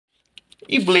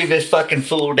You believe this fucking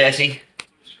fool, Desi?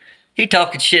 He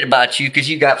talking shit about you because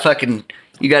you got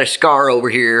a scar over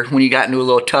here when you got into a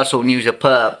little tussle when you was a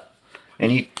pup.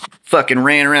 And you fucking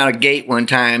ran around a gate one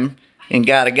time and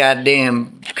got a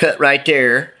goddamn cut right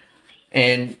there.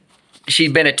 And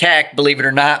she'd been attacked, believe it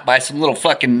or not, by some little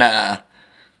fucking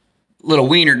little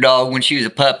wiener dog when she was a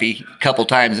puppy a couple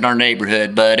times in our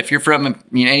neighborhood. But if you're from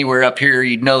anywhere up here,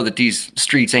 you'd know that these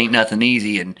streets ain't nothing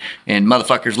easy, and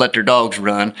motherfuckers let their dogs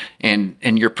run. And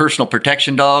your personal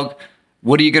protection dog,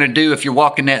 what are you gonna do if you're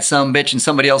walking that sumbitch and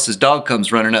somebody else's dog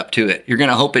comes running up to it? You're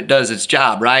gonna hope it does its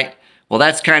job, right? Well,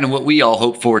 that's kind of what we all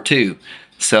hope for too.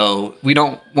 So we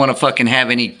don't want to fucking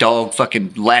have any dog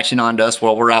fucking latching onto us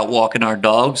while we're out walking our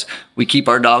dogs. We keep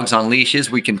our dogs on leashes.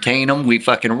 We contain them.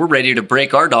 We're ready to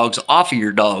break our dogs off of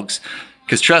your dogs.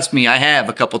 Because trust me, I have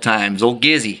a couple times. Old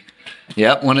Gizzy.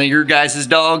 Yep, one of your guys'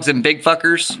 dogs and big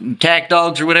fuckers, tack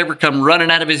dogs or whatever, come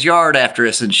running out of his yard after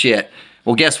us and shit.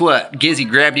 Well, guess what? Gizzy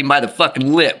grabbed him by the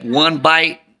fucking lip. One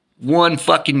bite, one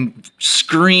fucking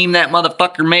scream that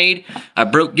motherfucker made. I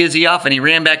broke Gizzy off and he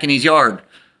ran back in his yard.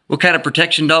 What kind of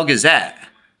protection dog is that?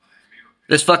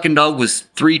 This fucking dog was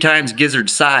 3 times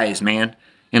Gizzard's size, man.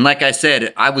 And like I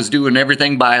said, I was doing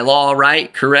everything by law,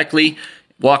 right, correctly,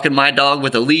 walking my dog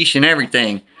with a leash and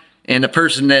everything. And the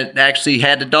person that actually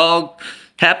had the dog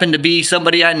happened to be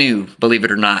somebody I knew, believe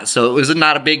it or not. So it was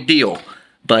not a big deal.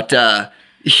 But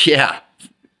yeah,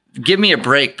 give me a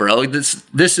break, bro.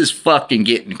 This is fucking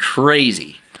getting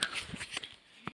crazy.